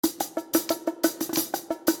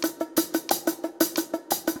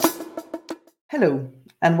Hello,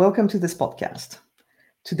 and welcome to this podcast.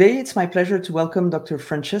 Today, it's my pleasure to welcome Dr.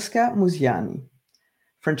 Francesca Musiani.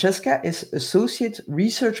 Francesca is Associate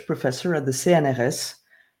Research Professor at the CNRS,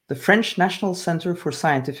 the French National Center for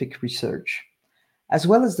Scientific Research, as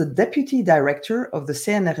well as the Deputy Director of the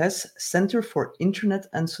CNRS Center for Internet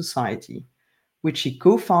and Society, which she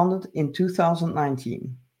co-founded in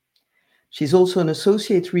 2019. She's also an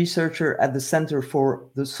associate researcher at the Center for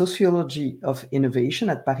the Sociology of Innovation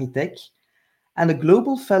at Paris Tech and a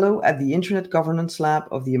global fellow at the Internet Governance Lab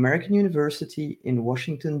of the American University in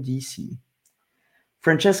Washington, D.C.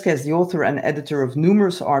 Francesca is the author and editor of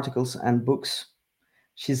numerous articles and books.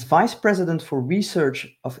 She's vice president for research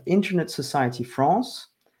of Internet Society France,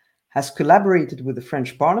 has collaborated with the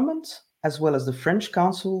French Parliament, as well as the French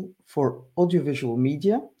Council for Audiovisual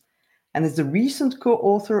Media, and is the recent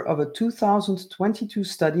co-author of a 2022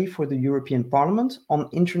 study for the European Parliament on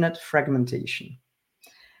internet fragmentation.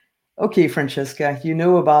 Okay, Francesca, you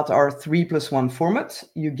know about our 3+1 format.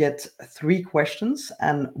 You get 3 questions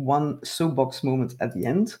and 1 soapbox moment at the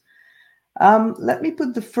end. Let me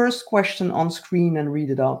put the first question on screen and read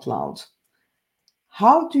it out loud.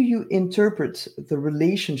 How do you interpret the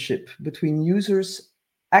relationship between users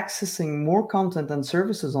accessing more content and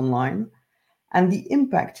services online and the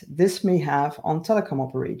impact this may have on telecom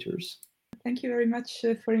operators? Thank you very much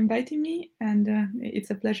for inviting me, and it's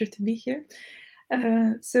a pleasure to be here.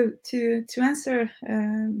 So to answer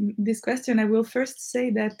this question, I will first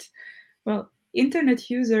say that, internet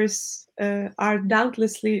users are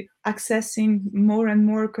doubtlessly accessing more and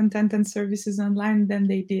more content and services online than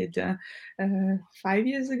they did 5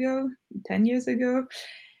 years ago, 10 years ago.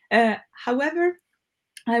 However,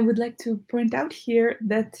 I would like to point out here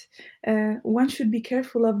that one should be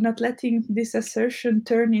careful of not letting this assertion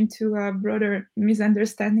turn into a broader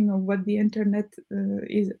misunderstanding of what the internet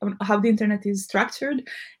is, how the internet is structured,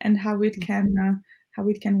 and how it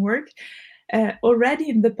can work. Already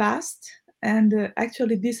in the past, and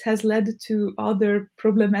actually this has led to other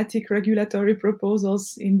problematic regulatory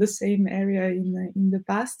proposals in the same area in the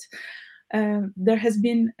past. There has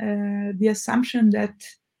been the assumption that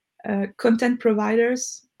content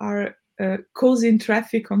providers are causing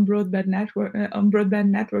traffic on broadband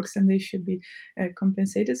networks, and they should be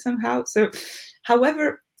compensated somehow. So,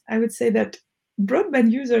 however, I would say that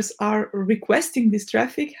broadband users are requesting this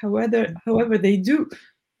traffic. However, they do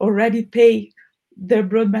already pay their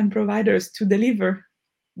broadband providers to deliver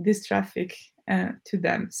this traffic to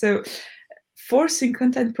them. So, forcing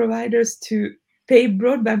content providers to pay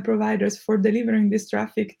broadband providers for delivering this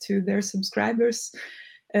traffic to their subscribers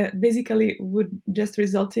basically would just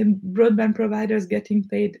result in broadband providers getting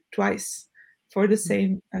paid twice for the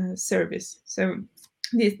same service. So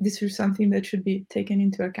this is something that should be taken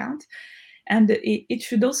into account. And it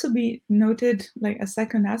should also be noted, like a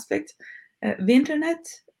second aspect, the internet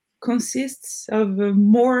consists of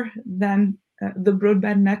more than the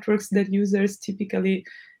broadband networks that users typically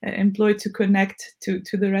employ to connect to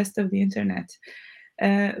the rest of the internet.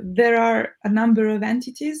 There are a number of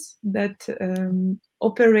entities that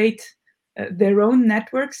operate their own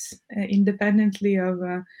networks independently of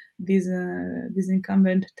these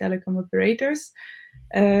incumbent telecom operators.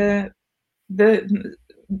 The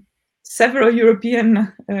several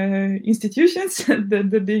European institutions,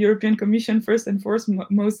 the European Commission first and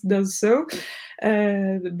foremost does so,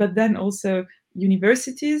 but then also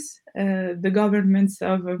universities, the governments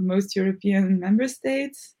of most European member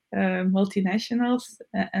states, multinationals,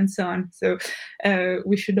 and so on. So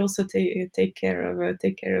we should also take care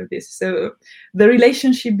of this. So the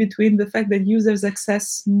relationship between the fact that users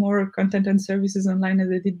access more content and services online as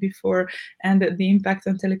they did before, and the impact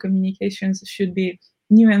on telecommunications should be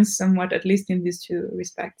nuanced somewhat, at least in these 2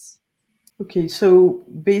 respects. Okay, so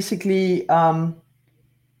basically,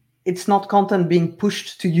 it's not content being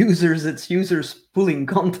pushed to users; it's users pulling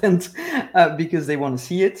content because they want to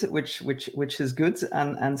see it, which is good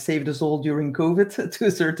and saved us all during COVID to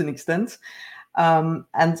a certain extent.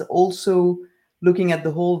 And also looking at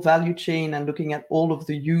the whole value chain and looking at all of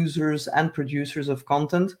the users and producers of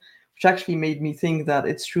content, which actually made me think that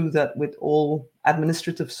it's true that with all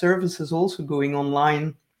administrative services also going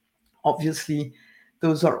online, obviously,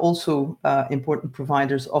 those are also important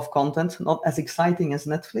providers of content, not as exciting as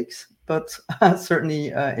Netflix, but certainly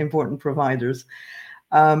important providers.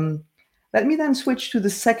 Let me then switch to the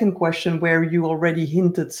second question where you already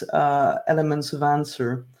hinted elements of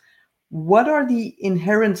answer. What are the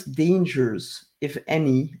inherent dangers, if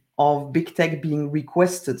any, of big tech being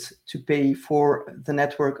requested to pay for the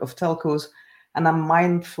network of telcos? And I'm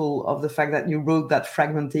mindful of the fact that you wrote that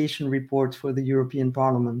fragmentation report for the European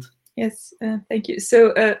Parliament. Yes, thank you.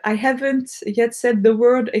 So I haven't yet said the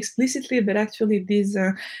word explicitly, but actually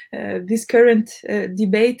this current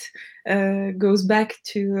debate goes back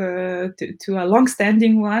to a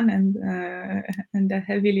long-standing one and a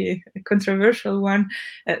heavily controversial one,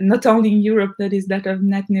 not only in Europe, that is that of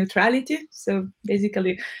net neutrality. So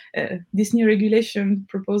basically, this new regulation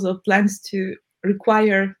proposal plans to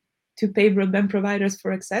require to pay broadband providers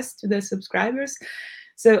for access to their subscribers.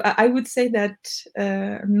 So I would say that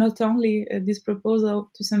not only this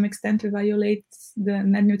proposal to some extent violates the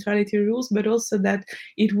net neutrality rules, but also that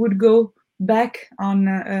it would go back on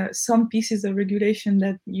some pieces of regulation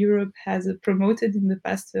that Europe has promoted in the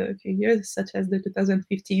past few years, such as the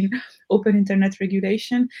 2015 Open Internet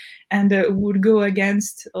Regulation, and would go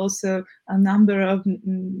against also a number of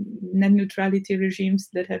net neutrality regimes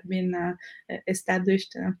that have been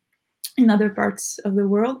established in other parts of the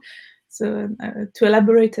world. So to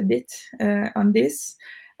elaborate a bit on this,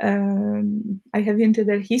 I have hinted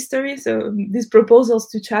at history. So these proposals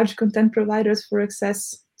to charge content providers for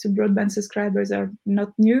access to broadband subscribers are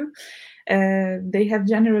not new. They have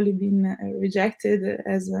generally been rejected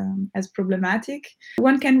as problematic.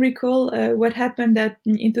 One can recall what happened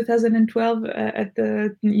in 2012 at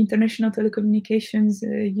the International Telecommunications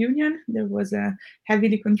Union. There was a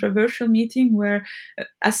heavily controversial meeting where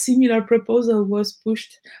a similar proposal was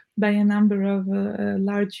pushed by a number of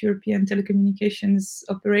large European telecommunications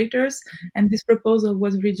operators, and this proposal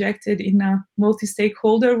was rejected in a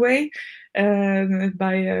multi-stakeholder way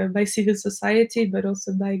by civil society, but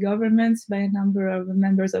also by governments, by a number of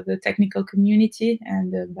members of the technical community,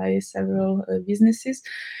 and by several businesses.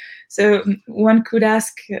 So one could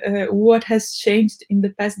ask what has changed in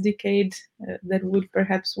the past decade that would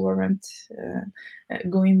perhaps warrant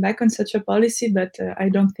going back on such a policy, but I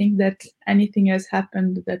don't think that anything has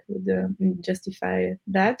happened that would justify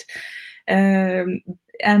that. And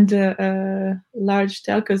large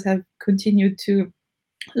telcos have continued to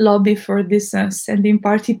lobby for this sending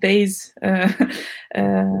party pays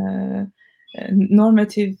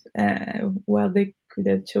normative, while they could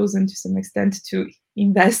have chosen to some extent to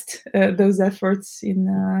invest those efforts in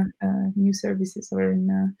new services or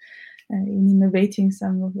in innovating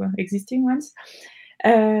some of existing ones.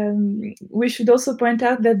 We should also point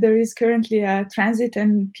out that there is currently a transit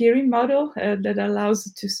and peering model that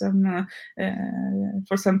allows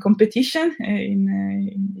for some competition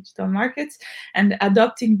in digital markets, and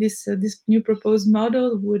adopting this new proposed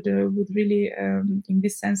model would really, in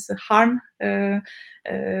this sense, harm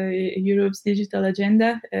Europe's digital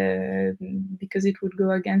agenda because it would go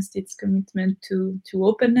against its commitment to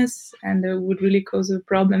openness, and would really cause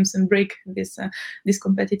problems and break this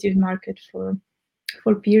competitive market for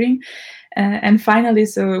peering. And finally,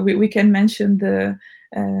 so we can mention the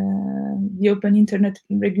Open Internet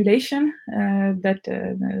Regulation that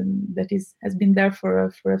has been there for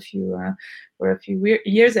a few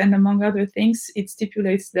years, and among other things, it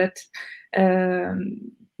stipulates that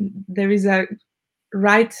there is a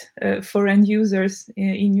right for end users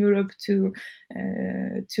in Europe to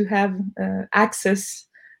have access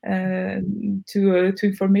to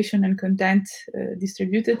information and content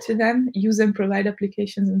distributed to them, use and provide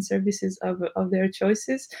applications and services of their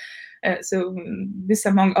choices. So this,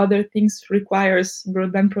 among other things, requires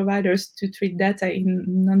broadband providers to treat data in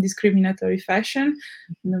non-discriminatory fashion,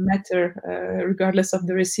 no matter, regardless of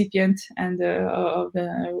the recipient and of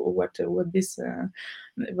what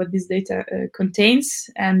this data contains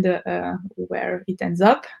and where it ends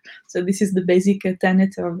up. So this is the basic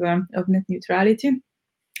tenet of net neutrality.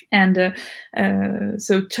 And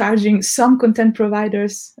so charging some content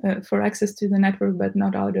providers for access to the network, but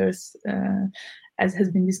not others, as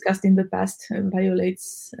has been discussed in the past,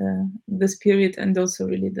 violates the spirit and also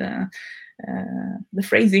really the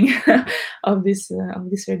phrasing of this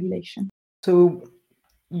regulation. So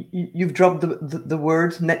you've dropped the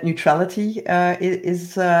word net neutrality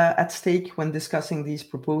is at stake when discussing these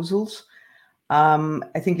proposals.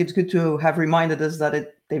 I think it's good to have reminded us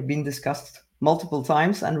that they've been discussed multiple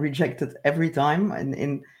times and rejected every time,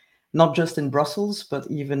 in not just in Brussels, but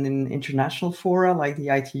even in international fora like the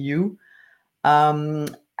ITU.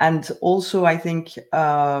 And also, I think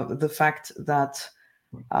the fact that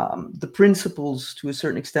the principles, to a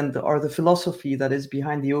certain extent, or the philosophy that is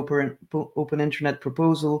behind the open internet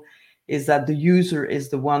proposal is that the user is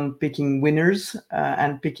the one picking winners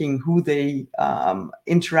and picking who they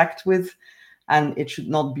interact with. And it should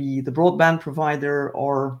not be the broadband provider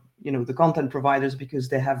or the content providers, because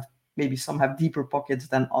they have some have deeper pockets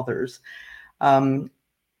than others.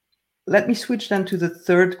 Let me switch then to the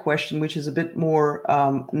third question, which is a bit more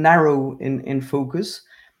narrow in focus.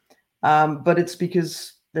 But it's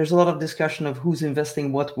because there's a lot of discussion of who's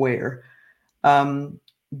investing what where.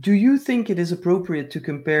 Do you think it is appropriate to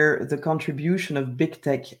compare the contribution of big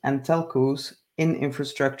tech and telcos in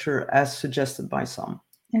infrastructure as suggested by some?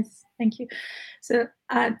 Yes, thank you. So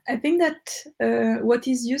I think that what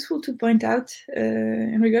is useful to point out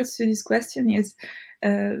in regards to this question is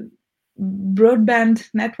broadband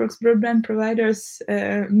networks, broadband providers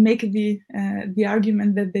make the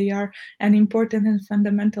argument that they are an important and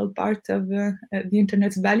fundamental part of the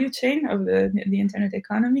internet's value chain of the internet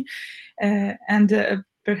economy, and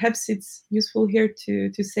perhaps it's useful here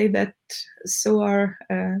to say that so are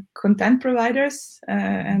content providers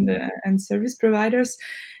and service providers,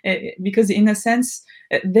 because in a sense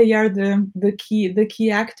they are the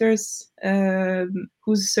key actors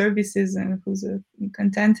whose services and whose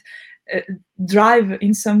content drive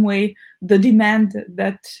in some way the demand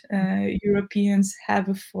that Europeans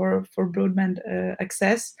have for broadband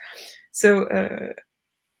access. So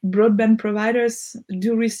broadband providers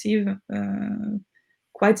do receive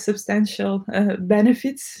quite substantial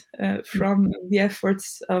benefits from the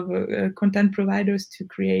efforts of content providers to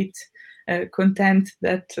create content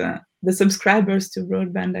that the subscribers to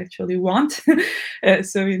broadband actually want.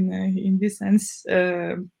 So in this sense,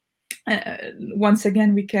 once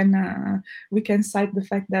again, we can cite the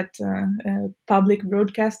fact that public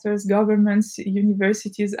broadcasters, governments,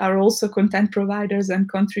 universities are also content providers and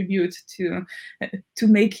contribute to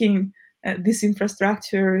making this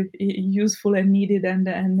infrastructure useful and needed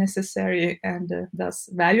and necessary and thus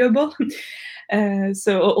valuable.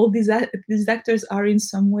 So all these actors are in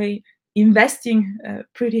some way investing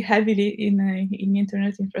pretty heavily in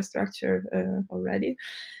internet infrastructure already,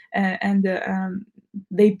 and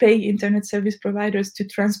they pay internet service providers to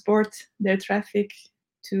transport their traffic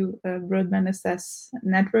to broadband access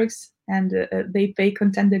networks, and they pay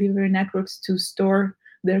content delivery networks to store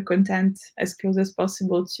their content as close as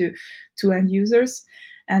possible to end users.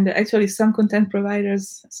 And actually, some content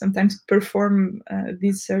providers sometimes perform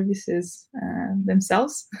these services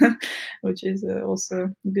themselves, which is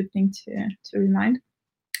also a good thing to remind.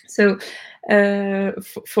 So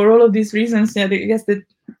for all of these reasons, yeah, I guess that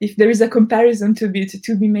if there is a comparison to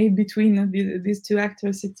be made between these two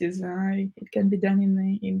actors, it can be done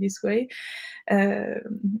in this way.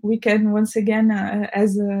 We can once again,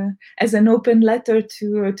 as an open letter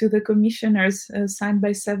to the commissioners, signed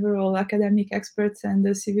by several academic experts and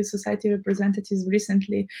the civil society representatives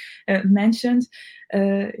recently mentioned,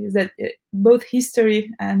 is that both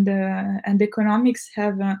history and economics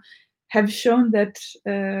have shown that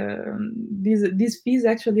these fees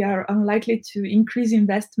actually are unlikely to increase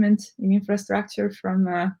investment in infrastructure from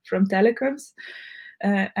telecoms,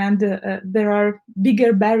 and there are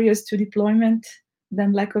bigger barriers to deployment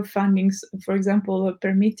than lack of funding. For example,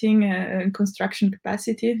 permitting and construction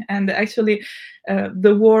capacity. And actually,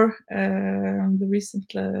 the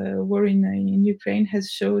recent war in Ukraine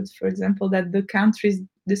has showed, for example, that the country's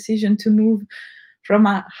decision to move from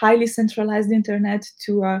a highly centralized internet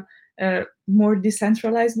to a more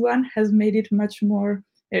decentralized one has made it much more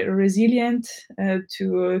resilient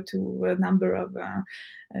to a number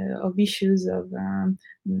of issues of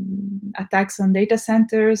attacks on data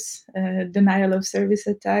centers, denial of service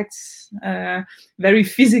attacks, very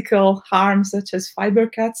physical harm such as fiber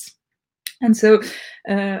cuts. And so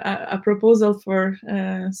a proposal for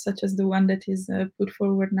such as the one that is put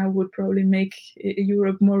forward now would probably make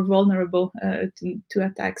Europe more vulnerable to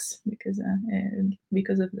attacks because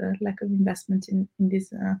of the lack of investment in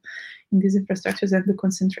these infrastructures and the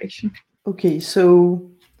concentration. Okay, so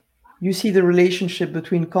you see the relationship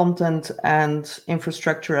between content and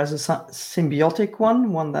infrastructure as a symbiotic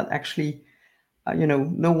one that actually,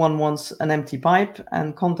 no one wants an empty pipe,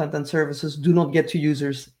 and content and services do not get to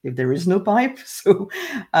users if there is no pipe. So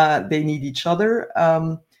they need each other.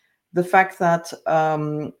 The fact that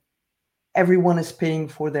everyone is paying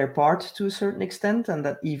for their part to a certain extent, and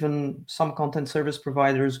that even some content service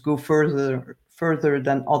providers go further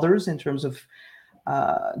than others in terms of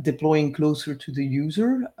deploying closer to the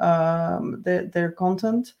user their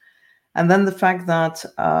content. And then the fact that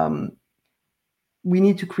we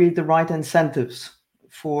need to create the right incentives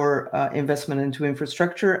for investment into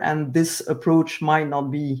infrastructure, and this approach might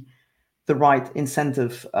not be the right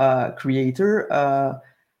incentive creator,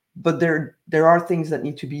 but there are things that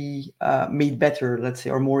need to be made better, let's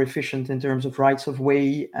say, or more efficient in terms of rights of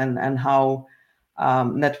way and how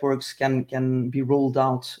networks can be rolled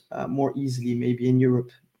out more easily, maybe in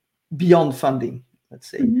Europe, beyond funding,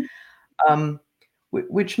 let's say. Mm-hmm.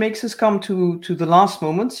 Which makes us come to the last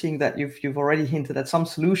moment, seeing that you've already hinted at some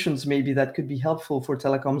solutions maybe that could be helpful for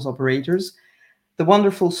telecoms operators. the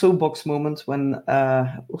wonderful soapbox moment when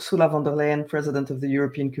Ursula von der Leyen, President of the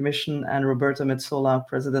European Commission, and Roberta Metsola,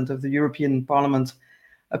 President of the European Parliament,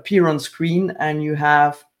 appear on screen, and you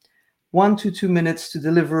have 1 to 2 minutes to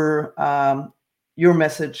deliver your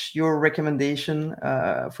message, your recommendation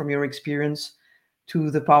from your experience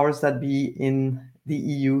to the powers that be in the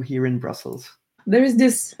EU here in Brussels. There is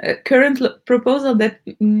this current proposal that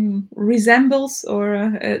resembles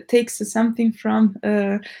or takes something from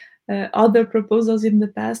other proposals in the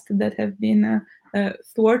past that have been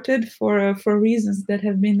thwarted for reasons that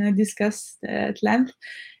have been discussed at length.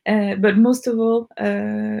 But most of all,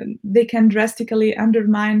 they can drastically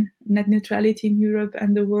undermine net neutrality in Europe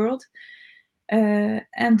and the world.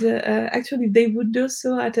 Actually, they would do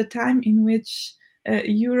so at a time in which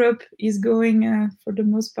Europe is going, for the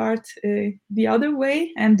most part, the other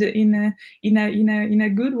way, and in a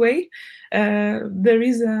good way. There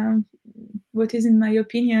is what is, in my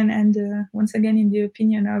opinion, and once again in the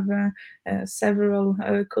opinion of several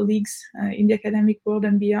colleagues in the academic world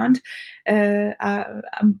and beyond,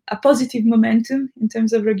 a positive momentum in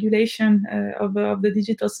terms of regulation of the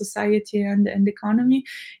digital society and economy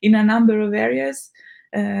in a number of areas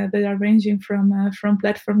that are ranging from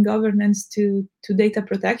platform governance to data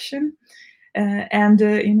protection, and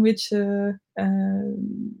in which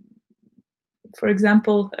for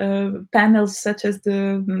example, panels such as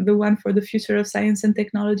the one for the future of science and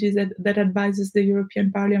technology that advises the European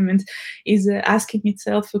Parliament is asking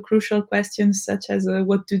itself crucial questions such as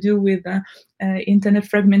what to do with internet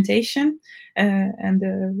fragmentation,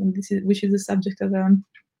 which is the subject of a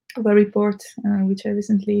report which I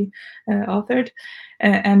recently authored,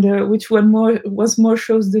 and which was more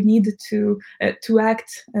shows the need to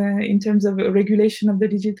act in terms of regulation of the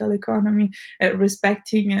digital economy,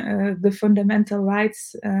 respecting the fundamental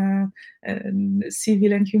rights,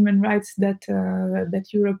 civil and human rights that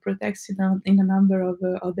Europe protects in a number of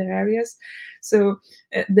other areas. So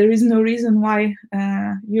there is no reason why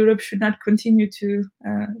Europe should not continue to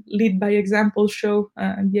lead by example, show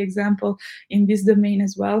the example in this domain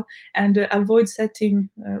as well, and avoid setting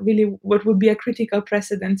really what would be a critical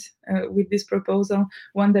precedent with this proposal,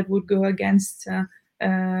 one that would go against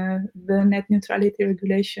the net neutrality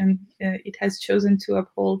regulation it has chosen to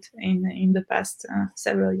uphold in the past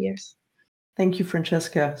several years. Thank you,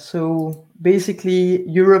 Francesca. So basically,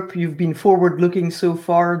 Europe, you've been forward-looking so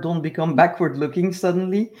far, don't become backward-looking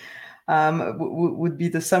suddenly, would be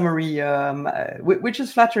the summary, which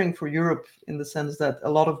is flattering for Europe in the sense that a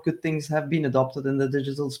lot of good things have been adopted in the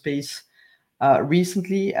digital space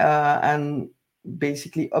recently, and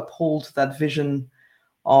basically uphold that vision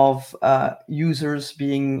of users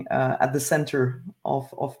being at the center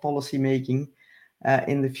of policy making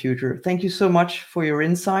in the future. Thank you so much for your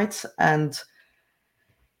insights, and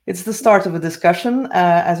it's the start of a discussion.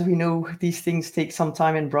 As we know, these things take some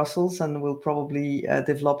time in Brussels and will probably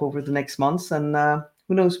develop over the next months, and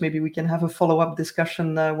who knows, maybe we can have a follow-up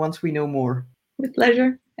discussion once we know more. With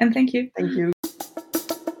pleasure, and thank you. Thank you.